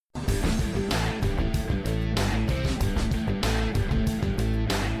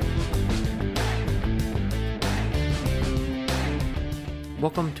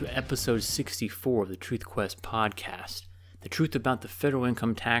Welcome to episode 64 of the Truth Quest podcast, the truth about the federal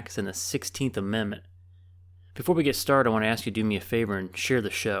income tax and the 16th Amendment. Before we get started, I want to ask you to do me a favor and share the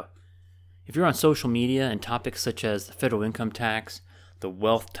show. If you're on social media and topics such as the federal income tax, the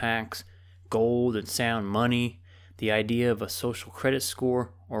wealth tax, gold and sound money, the idea of a social credit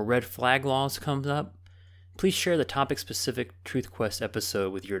score, or red flag laws comes up, please share the topic-specific Truth Quest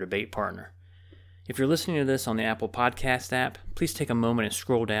episode with your debate partner. If you're listening to this on the Apple Podcast app, please take a moment and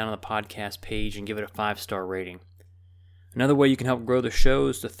scroll down on the podcast page and give it a 5-star rating. Another way you can help grow the show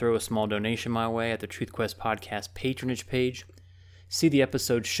is to throw a small donation my way at the Truth Quest Podcast patronage page. See the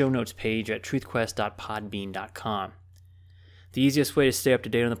episode show notes page at truthquest.podbean.com. The easiest way to stay up to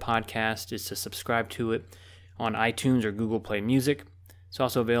date on the podcast is to subscribe to it on iTunes or Google Play Music. It's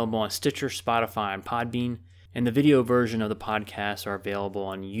also available on Stitcher, Spotify, and Podbean, and the video version of the podcast are available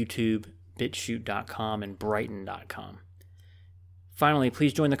on YouTube, BitChute.com, and Brighton.com. Finally,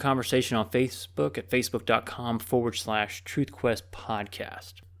 please join the conversation on Facebook at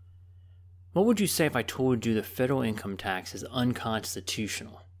facebook.com/TruthQuestPodcast. What would you say if I told you the federal income tax is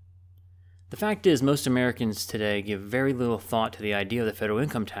unconstitutional? The fact is, most Americans today give very little thought to the idea of the federal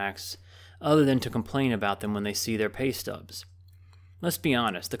income tax other than to complain about them when they see their pay stubs. Let's be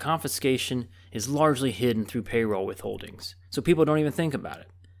honest, the confiscation is largely hidden through payroll withholdings, so people don't even think about it.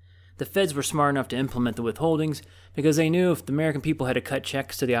 The feds were smart enough to implement the withholdings because they knew if the American people had to cut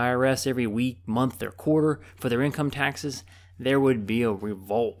checks to the IRS every week, month, or quarter for their income taxes, there would be a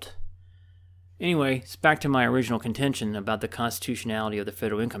revolt. Anyway, it's back to my original contention about the constitutionality of the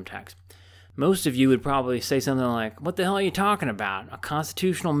federal income tax. Most of you would probably say something like, "What the hell are you talking about? A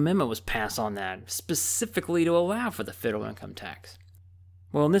constitutional amendment was passed on that, specifically to allow for the federal income tax."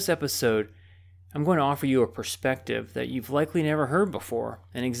 Well, in this episode, I'm going to offer you a perspective that you've likely never heard before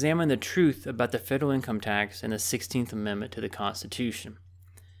and examine the truth about the federal income tax and the 16th Amendment to the Constitution.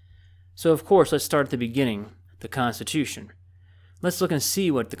 So, of course, let's start at the beginning, the Constitution. Let's look and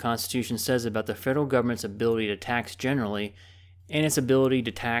see what the Constitution says about the federal government's ability to tax generally and its ability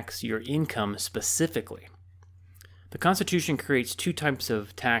to tax your income specifically. The Constitution creates two types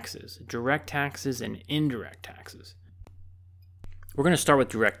of taxes, direct taxes and indirect taxes. We're going to start with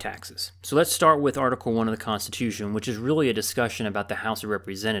direct taxes. So let's start with Article 1 of the Constitution, which is really a discussion about the House of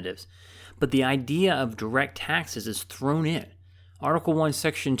Representatives. But the idea of direct taxes is thrown in. Article 1,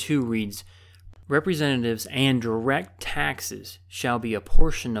 Section 2 reads, "Representatives and direct taxes shall be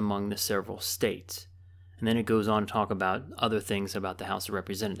apportioned among the several states." And then it goes on to talk about other things about the House of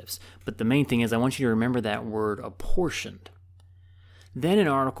Representatives. But the main thing is I want you to remember that word apportioned. Then in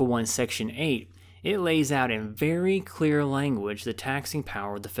Article 1, Section 8, it lays out in very clear language the taxing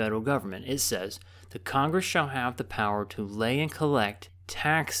power of the federal government. It says, "The Congress shall have the power to lay and collect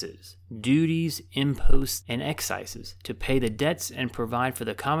taxes, duties, imposts, and excises, to pay the debts and provide for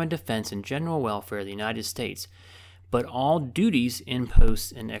the common defense and general welfare of the United States. But all duties,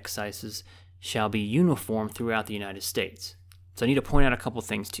 imposts, and excises shall be uniform throughout the United States." So I need to point out a couple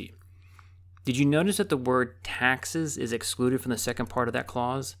things to you. Did you notice that the word taxes is excluded from the second part of that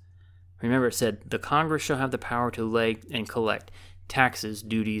clause? Remember, it said, "The Congress shall have the power to lay and collect taxes,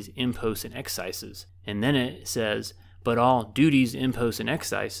 duties, imposts, and excises." And then it says, "But all duties, imposts, and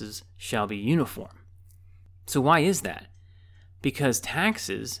excises shall be uniform." So why is that? Because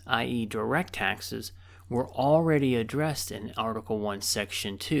taxes, i.e. direct taxes, were already addressed in Article 1,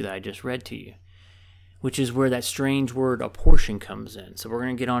 Section 2 that I just read to you, which is where that strange word apportion comes in. So we're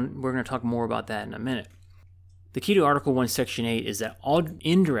going to talk more about that in a minute. The key to Article 1, Section 8 is that all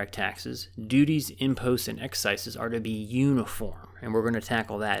indirect taxes, duties, imposts, and excises are to be uniform, and we're going to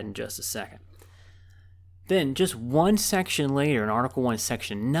tackle that in just a second. Then, just one section later in Article 1,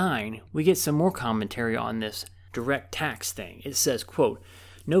 Section 9, we get some more commentary on this direct tax thing. It says, quote,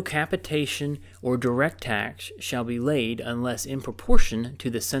 "No capitation or direct tax shall be laid unless in proportion to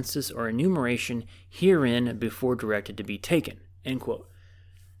the census or enumeration herein before directed to be taken," end quote.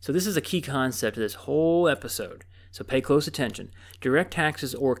 So this is a key concept of this whole episode, so pay close attention. Direct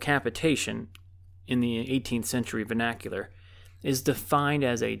taxes or capitation, in the 18th century vernacular, is defined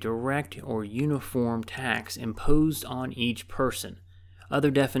as a direct or uniform tax imposed on each person.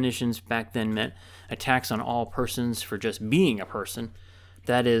 Other definitions back then meant a tax on all persons for just being a person.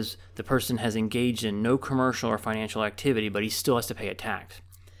 That is, the person has engaged in no commercial or financial activity, but he still has to pay a tax.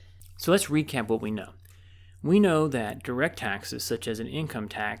 So let's recap what we know. We know that direct taxes, such as an income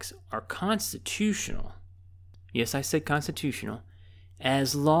tax, are constitutional. Yes, I said constitutional,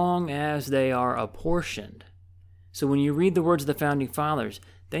 as long as they are apportioned. So when you read the words of the Founding Fathers,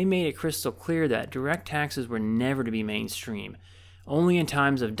 they made it crystal clear that direct taxes were never to be mainstream, only in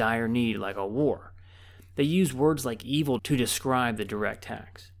times of dire need like a war. They used words like evil to describe the direct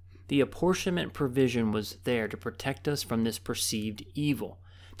tax. The apportionment provision was there to protect us from this perceived evil,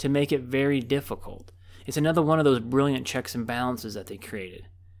 to make it very difficult. It's another one of those brilliant checks and balances that they created.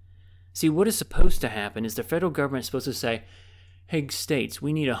 See, what is supposed to happen is the federal government is supposed to say, hey, states,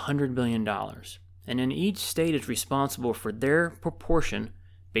 we need $100 billion. And then each state is responsible for their proportion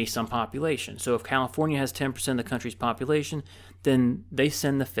based on population. So if California has 10% of the country's population, then they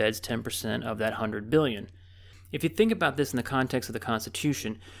send the feds 10% of that $100 billion. If you think about this in the context of the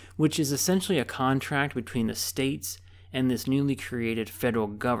Constitution, which is essentially a contract between the states and this newly created federal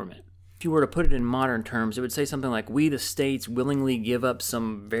government, if you were to put it in modern terms, it would say something like, we the states willingly give up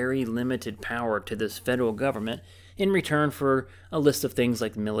some very limited power to this federal government in return for a list of things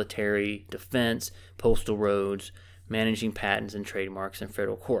like military, defense, postal roads, managing patents and trademarks in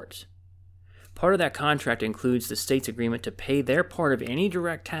federal courts. Part of that contract includes the state's agreement to pay their part of any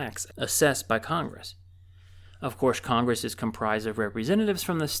direct tax assessed by Congress. Of course, Congress is comprised of representatives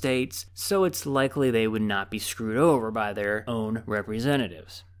from the states, so it's likely they would not be screwed over by their own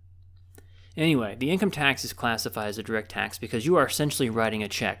representatives. Anyway, the income tax is classified as a direct tax because you are essentially writing a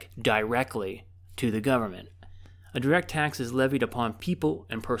check directly to the government. A direct tax is levied upon people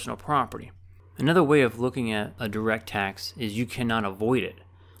and personal property. Another way of looking at a direct tax is you cannot avoid it,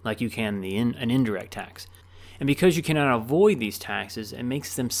 like you can an indirect tax. And because you cannot avoid these taxes, it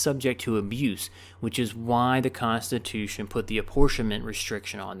makes them subject to abuse, which is why the Constitution put the apportionment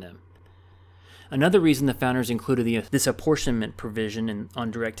restriction on them. Another reason the founders included this apportionment provision on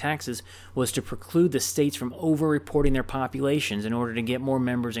direct taxes was to preclude the states from over-reporting their populations in order to get more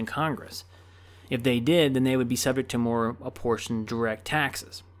members in Congress. If they did, then they would be subject to more apportioned direct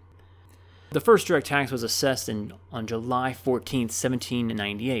taxes. The first direct tax was assessed on July 14,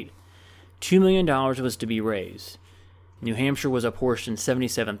 1798. $2 million was to be raised. New Hampshire was apportioned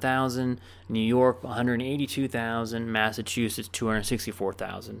 $77,000, New York $182,000, Massachusetts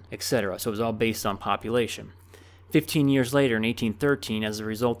 $264,000, etc. So it was all based on population. 15 years later, in 1813, as a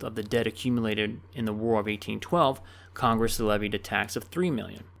result of the debt accumulated in the War of 1812, Congress levied a tax of $3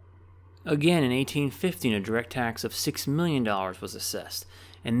 million. Again, in 1815, a direct tax of $6 million was assessed.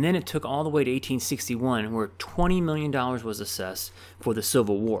 And then it took all the way to 1861, where $20 million was assessed for the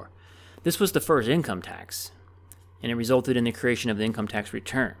Civil War. This was the first income tax, and it resulted in the creation of the income tax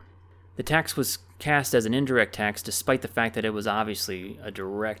return. The tax was cast as an indirect tax despite the fact that it was obviously a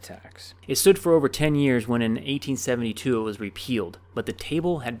direct tax. It stood for over 10 years when in 1872 it was repealed, but the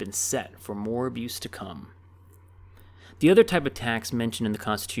table had been set for more abuse to come. The other type of tax mentioned in the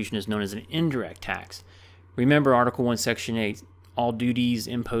Constitution is known as an indirect tax. Remember Article 1, Section 8, all duties,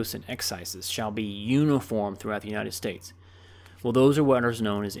 imposts, and excises shall be uniform throughout the United States. Well, those are what are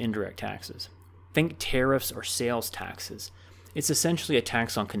known as indirect taxes. Think tariffs or sales taxes. It's essentially a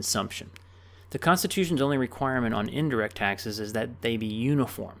tax on consumption. The Constitution's only requirement on indirect taxes is that they be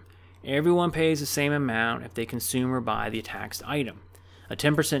uniform. Everyone pays the same amount if they consume or buy the taxed item. A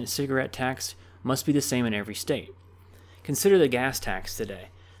 10% cigarette tax must be the same in every state. Consider the gas tax today.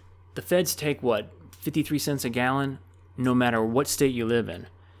 The feds take, 53 cents a gallon? No matter what state you live in,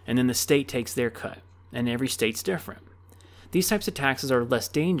 and then the state takes their cut, and every state's different. These types of taxes are less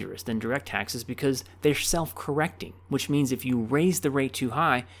dangerous than direct taxes because they're self-correcting, which means if you raise the rate too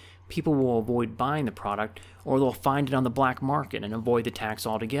high, people will avoid buying the product or they'll find it on the black market and avoid the tax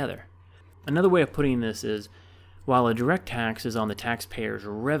altogether. Another way of putting this is, while a direct tax is on the taxpayer's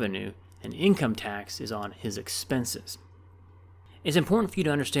revenue, an income tax is on his expenses. It's important for you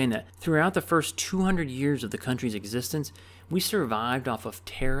to understand that throughout the first 200 years of the country's existence, we survived off of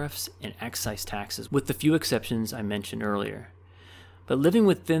tariffs and excise taxes, with the few exceptions I mentioned earlier. But living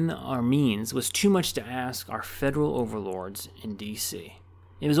within our means was too much to ask our federal overlords in D.C.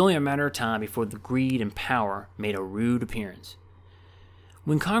 It was only a matter of time before the greed and power made a rude appearance.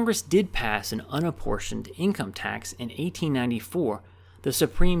 When Congress did pass an unapportioned income tax in 1894, the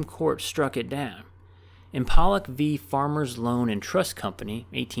Supreme Court struck it down. In Pollock v. Farmers Loan and Trust Company,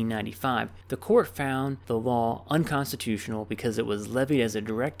 1895, the court found the law unconstitutional because it was levied as a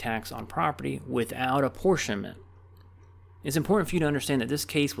direct tax on property without apportionment. It's important for you to understand that this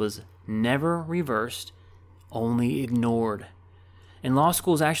case was never reversed, only ignored. And law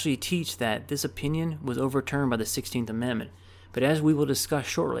schools actually teach that this opinion was overturned by the 16th Amendment, but as we will discuss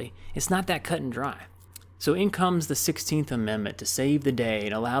shortly, it's not that cut and dry. So in comes the 16th Amendment to save the day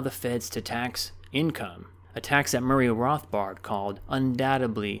and allow the feds to tax income, a tax that Murray Rothbard called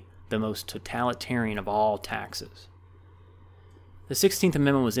undoubtedly the most totalitarian of all taxes. The 16th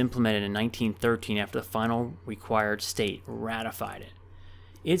Amendment was implemented in 1913 after the final required state ratified it.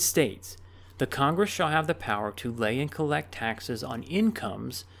 It states, "The Congress shall have the power to lay and collect taxes on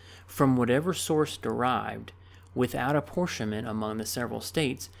incomes from whatever source derived, without apportionment among the several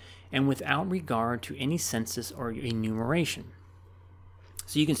states, and without regard to any census or enumeration.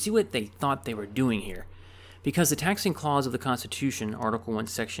 So you can see what they thought they were doing here. Because the taxing clause of the Constitution, Article 1,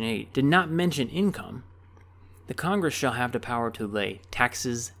 Section 8, did not mention income, the Congress shall have the power to lay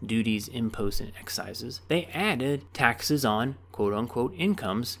taxes, duties, imposts, and excises. They added taxes on quote-unquote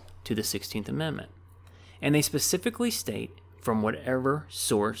incomes to the 16th Amendment. And they specifically state from whatever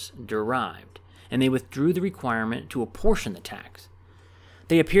source derived, and they withdrew the requirement to apportion the tax.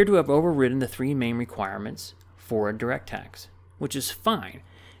 They appear to have overridden the three main requirements for a direct tax, which is fine.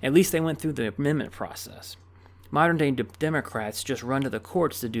 At least they went through the amendment process. Modern-day Democrats just run to the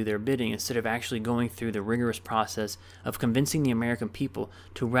courts to do their bidding instead of actually going through the rigorous process of convincing the American people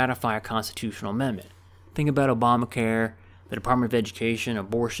to ratify a constitutional amendment. Think about Obamacare, the Department of Education,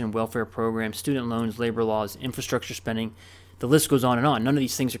 abortion, welfare programs, student loans, labor laws, infrastructure spending. The list goes on and on. None of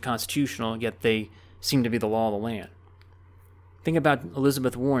these things are constitutional, yet they seem to be the law of the land. Think about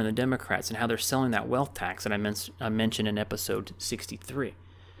Elizabeth Warren, the Democrats, and how they're selling that wealth tax that I mentioned in episode 63.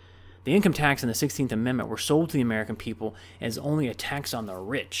 The income tax and the 16th Amendment were sold to the American people as only a tax on the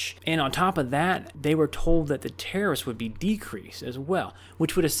rich. And on top of that, they were told that the tariffs would be decreased as well,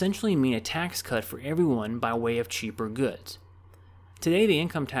 which would essentially mean a tax cut for everyone by way of cheaper goods. Today, the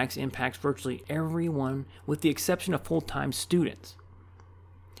income tax impacts virtually everyone with the exception of full-time students.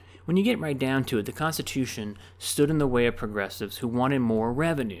 When you get right down to it, the Constitution stood in the way of progressives who wanted more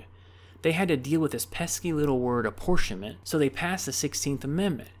revenue. They had to deal with this pesky little word apportionment, so they passed the 16th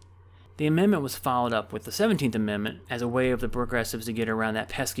Amendment. The amendment was followed up with the 17th Amendment as a way of the progressives to get around that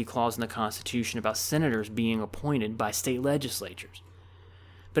pesky clause in the Constitution about senators being appointed by state legislatures.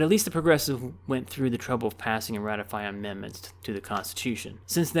 But at least the progressives went through the trouble of passing and ratifying amendments to the Constitution.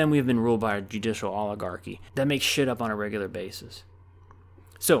 Since then, we have been ruled by a judicial oligarchy that makes shit up on a regular basis.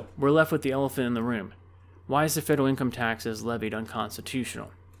 So, we're left with the elephant in the room. Why is the federal income tax levied unconstitutional?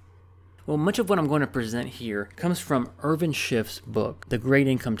 Well, much of what I'm going to present here comes from Irvin Schiff's book, The Great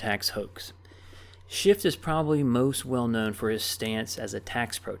Income Tax Hoax. Schiff is probably most well known for his stance as a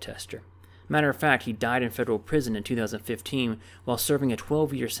tax protester. Matter of fact, he died in federal prison in 2015 while serving a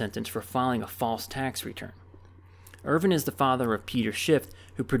 12-year sentence for filing a false tax return. Irvin is the father of Peter Schiff,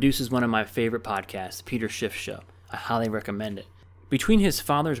 who produces one of my favorite podcasts, The Peter Schiff Show. I highly recommend it. Between his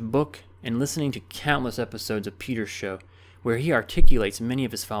father's book and listening to countless episodes of Peter's show, where he articulates many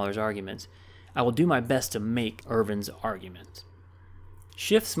of his father's arguments, I will do my best to make Irvin's arguments.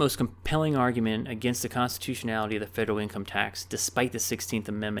 Schiff's most compelling argument against the constitutionality of the federal income tax, despite the 16th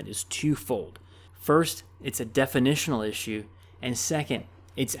Amendment, is twofold. First, it's a definitional issue, and second,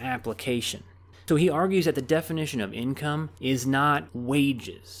 its application. So he argues that the definition of income is not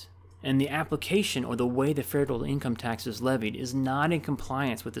wages, and the application or the way the federal income tax is levied is not in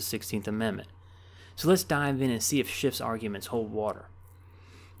compliance with the 16th Amendment. So let's dive in and see if Schiff's arguments hold water.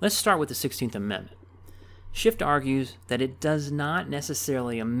 Let's start with the 16th Amendment. Schiff argues that it does not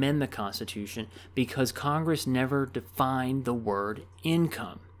necessarily amend the Constitution because Congress never defined the word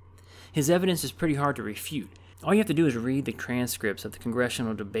income. His evidence is pretty hard to refute. All you have to do is read the transcripts of the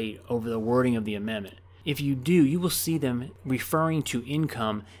congressional debate over the wording of the amendment. If you do, you will see them referring to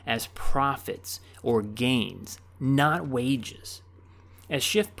income as profits or gains, not wages. As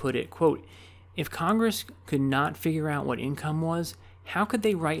Schiff put it, quote, "If Congress could not figure out what income was, how could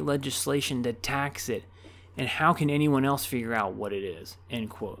they write legislation to tax it? And how can anyone else figure out what it is?" End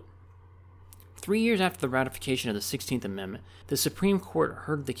quote. 3 years after the ratification of the 16th Amendment, the Supreme Court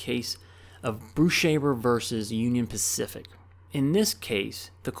heard the case of Brushaber versus Union Pacific. In this case,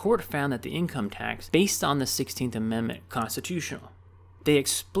 the court found that the income tax based on the 16th Amendment constitutional. They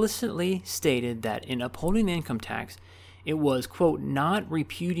explicitly stated that in upholding the income tax, it was, quote, not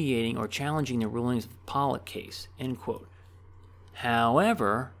repudiating or challenging the rulings of the Pollock case, end quote.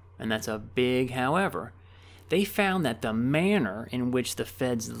 However, and that's a big however, they found that the manner in which the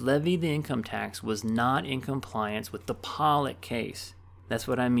feds levied the income tax was not in compliance with the Pollock case. That's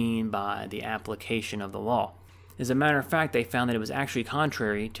what I mean by the application of the law. As a matter of fact, they found that it was actually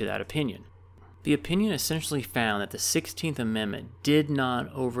contrary to that opinion. The opinion essentially found that the 16th Amendment did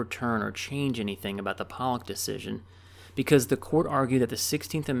not overturn or change anything about the Pollock decision because the court argued that the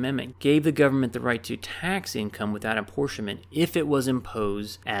 16th Amendment gave the government the right to tax income without apportionment if it was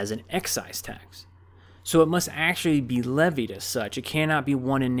imposed as an excise tax. So it must actually be levied as such. It cannot be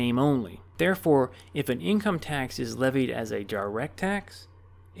one in name only. Therefore, if an income tax is levied as a direct tax,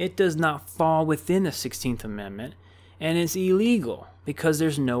 it does not fall within the 16th Amendment and is illegal because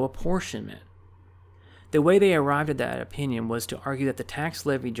there's no apportionment. The way they arrived at that opinion was to argue that the tax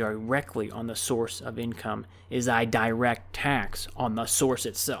levied directly on the source of income is a direct tax on the source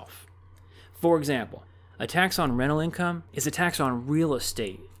itself. For example, a tax on rental income is a tax on real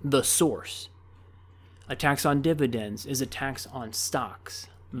estate, the source. A tax on dividends is a tax on stocks,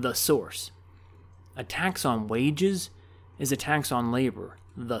 the source. A tax on wages is a tax on labor,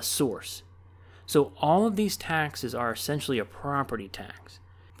 the source. So all of these taxes are essentially a property tax.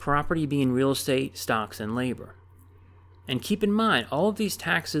 Property being real estate, stocks, and labor. And keep in mind, all of these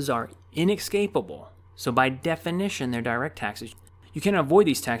taxes are inescapable. So by definition, they're direct taxes. You can't avoid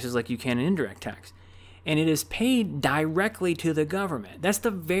these taxes like you can an indirect tax. And it is paid directly to the government. That's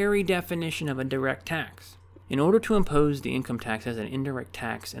the very definition of a direct tax. In order to impose the income tax as an indirect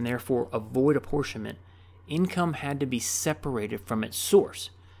tax and therefore avoid apportionment, income had to be separated from its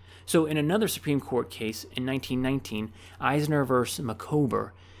source. So in another Supreme Court case in 1919, Eisner v.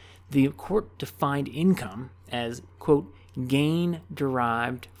 McCober, the court defined income as, quote, gain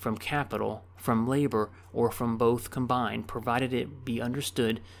derived from capital, from labor, or from both combined, provided it be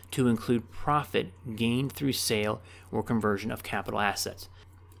understood to include profit gained through sale or conversion of capital assets.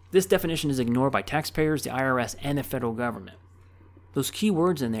 This definition is ignored by taxpayers, the IRS, and the federal government. Those key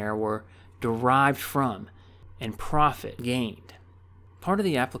words in there were derived from and profit gained. Part of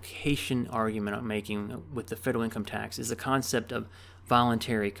the application argument I'm making with the federal income tax is the concept of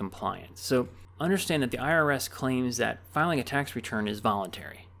voluntary compliance. So understand that the IRS claims that filing a tax return is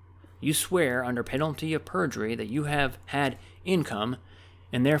voluntary. You swear under penalty of perjury that you have had income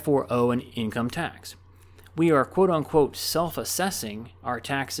and therefore owe an income tax. We are quote-unquote self-assessing our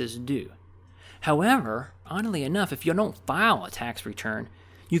taxes due. However, oddly enough, if you don't file a tax return,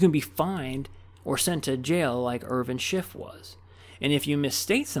 you can be fined or sent to jail like Irvin Schiff was. And if you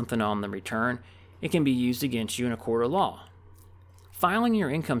misstate something on the return, it can be used against you in a court of law. Filing your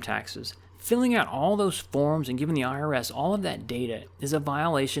income taxes, filling out all those forms and giving the IRS all of that data is a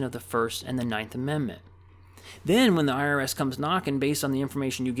violation of the First and the Ninth Amendment. Then when the IRS comes knocking based on the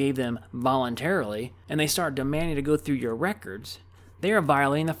information you gave them voluntarily, and they start demanding to go through your records, they are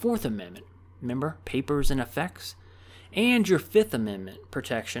violating the Fourth Amendment. Remember, papers and effects? And your Fifth Amendment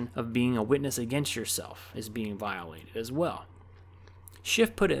protection of being a witness against yourself is being violated as well.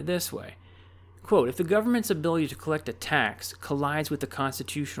 Schiff put it this way, quote, if the government's ability to collect a tax collides with the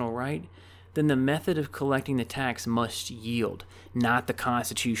constitutional right, then the method of collecting the tax must yield, not the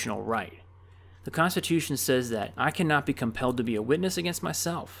constitutional right. The Constitution says that I cannot be compelled to be a witness against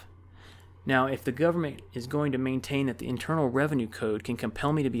myself. Now, if the government is going to maintain that the Internal Revenue Code can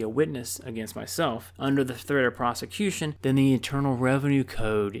compel me to be a witness against myself under the threat of prosecution, then the Internal Revenue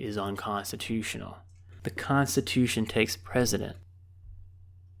Code is unconstitutional. The Constitution takes precedent.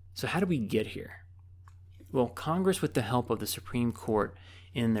 So how do we get here? Well, Congress, with the help of the Supreme Court,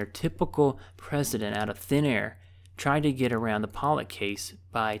 in their typical precedent out of thin air, tried to get around the Pollock case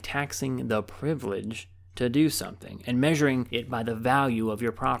by taxing the privilege to do something and measuring it by the value of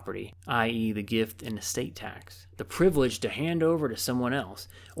your property, i.e. the gift and estate tax, the privilege to hand over to someone else,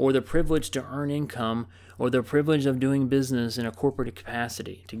 or the privilege to earn income, or the privilege of doing business in a corporate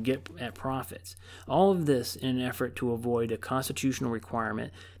capacity to get at profits. All of this in an effort to avoid a constitutional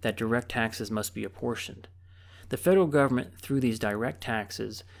requirement that direct taxes must be apportioned. The federal government, through these direct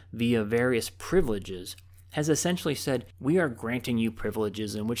taxes via various privileges, has essentially said, we are granting you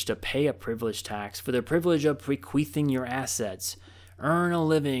privileges in which to pay a privilege tax for the privilege of bequeathing your assets, earn a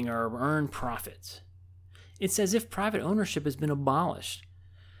living, or earn profits. It's as if private ownership has been abolished.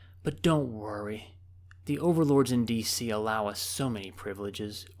 But don't worry. The overlords in D.C. allow us so many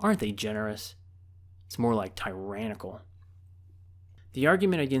privileges. Aren't they generous? It's more like tyrannical. The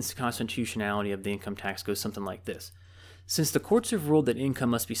argument against the constitutionality of the income tax goes something like this. Since the courts have ruled that income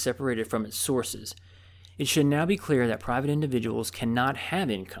must be separated from its sources, it should now be clear that private individuals cannot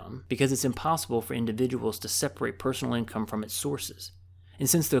have income because it's impossible for individuals to separate personal income from its sources. And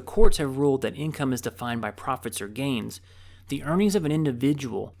since the courts have ruled that income is defined by profits or gains, the earnings of an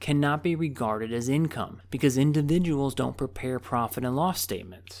individual cannot be regarded as income because individuals don't prepare profit and loss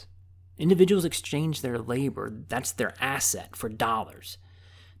statements. Individuals exchange their labor, that's their asset, for dollars.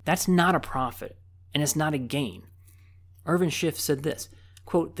 That's not a profit, and it's not a gain. Irvin Schiff said this,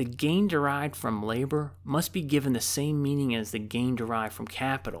 quote, the gain derived from labor must be given the same meaning as the gain derived from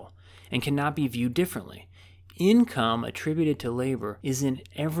capital and cannot be viewed differently. Income attributed to labor is in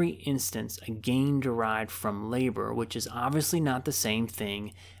every instance a gain derived from labor, which is obviously not the same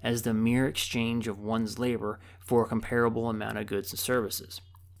thing as the mere exchange of one's labor for a comparable amount of goods and services.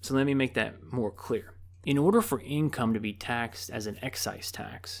 So let me make that more clear. In order for income to be taxed as an excise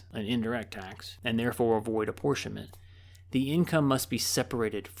tax, an indirect tax, and therefore avoid apportionment, the income must be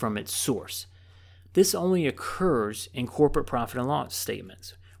separated from its source. This only occurs in corporate profit and loss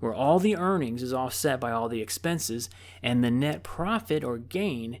statements, where all the earnings is offset by all the expenses, and the net profit or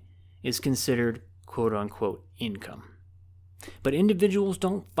gain is considered quote-unquote income. But individuals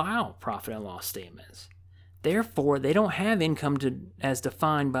don't file profit and loss statements. Therefore, they don't have income as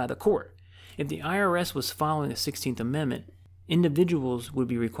defined by the court. If the IRS was following the 16th Amendment, individuals would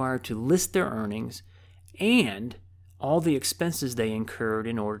be required to list their earnings and all the expenses they incurred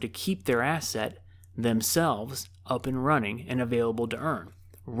in order to keep their asset themselves up and running and available to earn.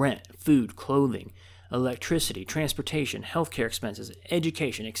 Rent, food, clothing, electricity, transportation, healthcare expenses,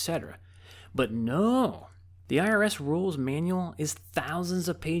 education, etc. But no, the IRS rules manual is thousands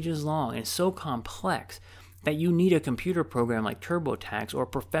of pages long and so complex that you need a computer program like TurboTax or a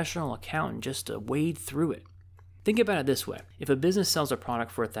professional accountant just to wade through it. Think about it this way. If a business sells a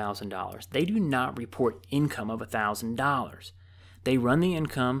product for $1,000, they do not report income of $1,000. They run the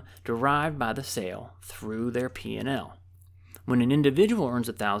income derived by the sale through their P&L. When an individual earns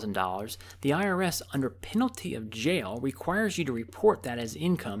 $1,000, the IRS, under penalty of jail, requires you to report that as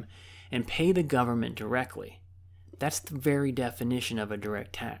income and pay the government directly. That's the very definition of a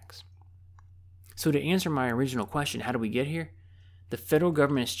direct tax. So to answer my original question, how do we get here? The federal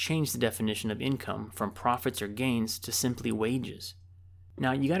government has changed the definition of income from profits or gains to simply wages.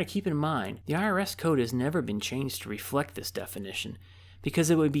 Now, you got to keep in mind, the IRS code has never been changed to reflect this definition because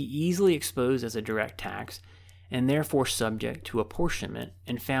it would be easily exposed as a direct tax and therefore subject to apportionment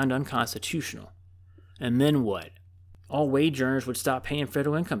and found unconstitutional. And then what? All wage earners would stop paying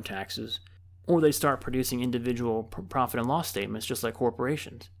federal income taxes, or they'd start producing individual profit and loss statements just like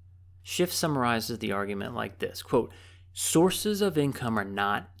corporations. Schiff summarizes the argument like this, quote, "Sources of income are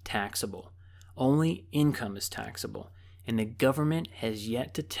not taxable. Only income is taxable, and the government has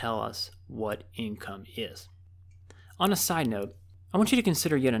yet to tell us what income is." On a side note, I want you to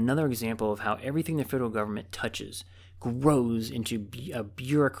consider yet another example of how everything the federal government touches grows into a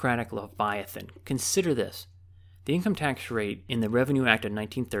bureaucratic leviathan. Consider this. The income tax rate in the Revenue Act of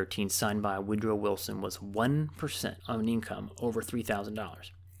 1913, signed by Woodrow Wilson, was 1% on income over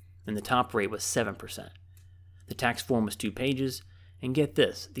 $3,000, and the top rate was 7%. The tax form was 2 pages, and get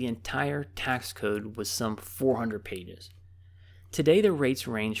this, the entire tax code was some 400 pages. Today, the rates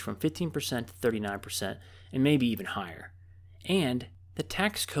range from 15% to 39%, and maybe even higher. And the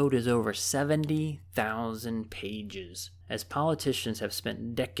tax code is over 70,000 pages, as politicians have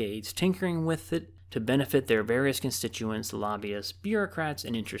spent decades tinkering with it to benefit their various constituents, lobbyists, bureaucrats,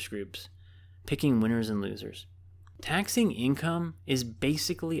 and interest groups, picking winners and losers. Taxing income is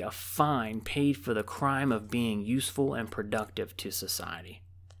basically a fine paid for the crime of being useful and productive to society.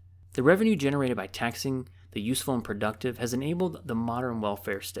 The revenue generated by taxing the useful and productive has enabled the modern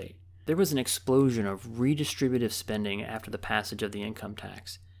welfare state. There was an explosion of redistributive spending after the passage of the income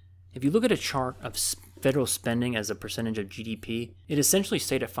tax. If you look at a chart of federal spending as a percentage of GDP, it essentially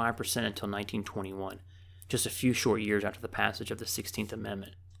stayed at 5% until 1921, just a few short years after the passage of the 16th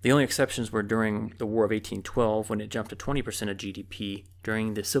Amendment. The only exceptions were during the War of 1812, when it jumped to 20% of GDP.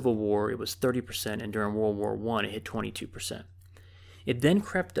 During the Civil War, it was 30%, and during World War I, it hit 22%. It then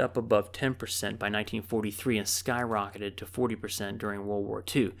crept up above 10% by 1943 and skyrocketed to 40% during World War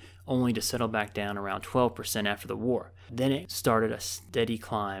II, only to settle back down around 12% after the war. Then it started a steady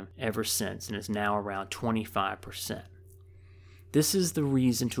climb ever since and is now around 25%. This is the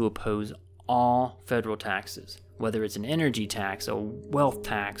reason to oppose all federal taxes, whether it's an energy tax, a wealth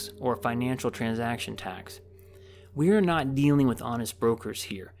tax, or a financial transaction tax. We are not dealing with honest brokers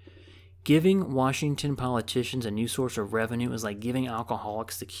here. Giving Washington politicians a new source of revenue is like giving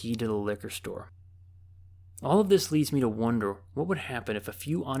alcoholics the key to the liquor store. All of this leads me to wonder what would happen if a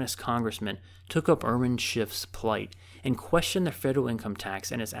few honest congressmen took up Irwin Schiff's plight and questioned the federal income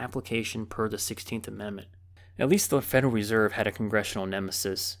tax and its application per the 16th Amendment. At least the Federal Reserve had a congressional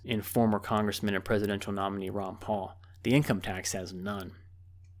nemesis in former Congressman and presidential nominee Ron Paul. The income tax has none.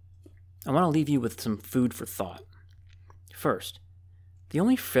 I want to leave you with some food for thought. First, the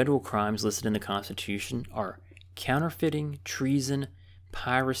only federal crimes listed in the Constitution are counterfeiting, treason,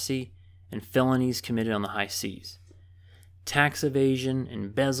 piracy, and felonies committed on the high seas. Tax evasion,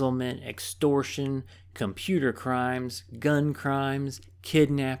 embezzlement, extortion, computer crimes, gun crimes,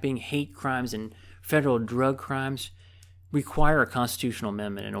 kidnapping, hate crimes, and federal drug crimes require a constitutional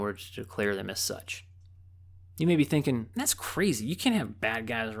amendment in order to declare them as such. You may be thinking, that's crazy. You can't have bad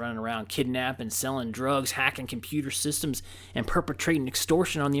guys running around kidnapping, selling drugs, hacking computer systems, and perpetrating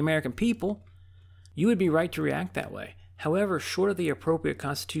extortion on the American people. You would be right to react that way. However, short of the appropriate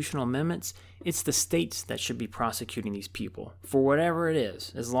constitutional amendments, it's the states that should be prosecuting these people for whatever it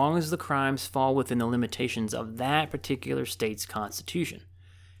is, as long as the crimes fall within the limitations of that particular state's constitution.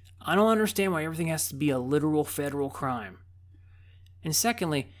 I don't understand why everything has to be a literal federal crime. And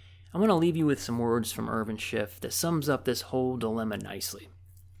secondly, I want to leave you with some words from Irvin Schiff that sums up this whole dilemma nicely.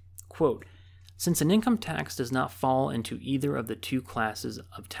 Quote, "Since an income tax does not fall into either of the two classes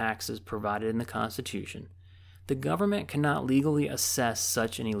of taxes provided in the Constitution, the government cannot legally assess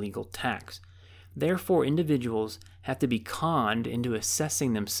such an illegal tax. Therefore, individuals have to be conned into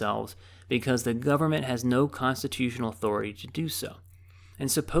assessing themselves because the government has no constitutional authority to do so.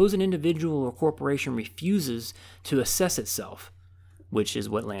 And suppose an individual or corporation refuses to assess itself, which is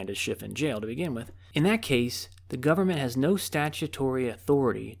what landed Schiff in jail to begin with. In that case, the government has no statutory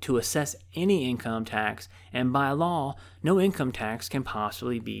authority to assess any income tax, and by law, no income tax can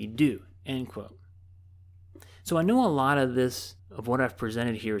possibly be due." End quote. So I know a lot of what I've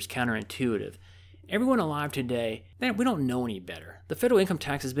presented here is counterintuitive. Everyone alive today, we don't know any better. The federal income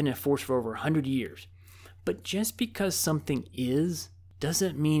tax has been in force for over 100 years. But just because something is,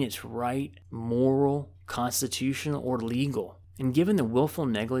 doesn't mean it's right, moral, constitutional, or legal. And given the willful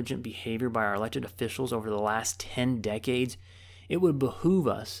negligent behavior by our elected officials over the last 10 decades, it would behoove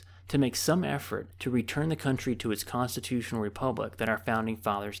us to make some effort to return the country to its constitutional republic that our founding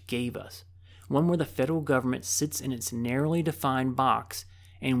fathers gave us, one where the federal government sits in its narrowly defined box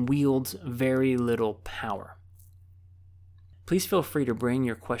and wields very little power. Please feel free to bring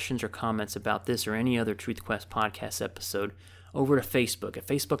your questions or comments about this or any other Truth Quest podcast episode over to Facebook at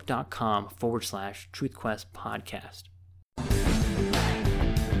facebook.com/TruthQuest podcast.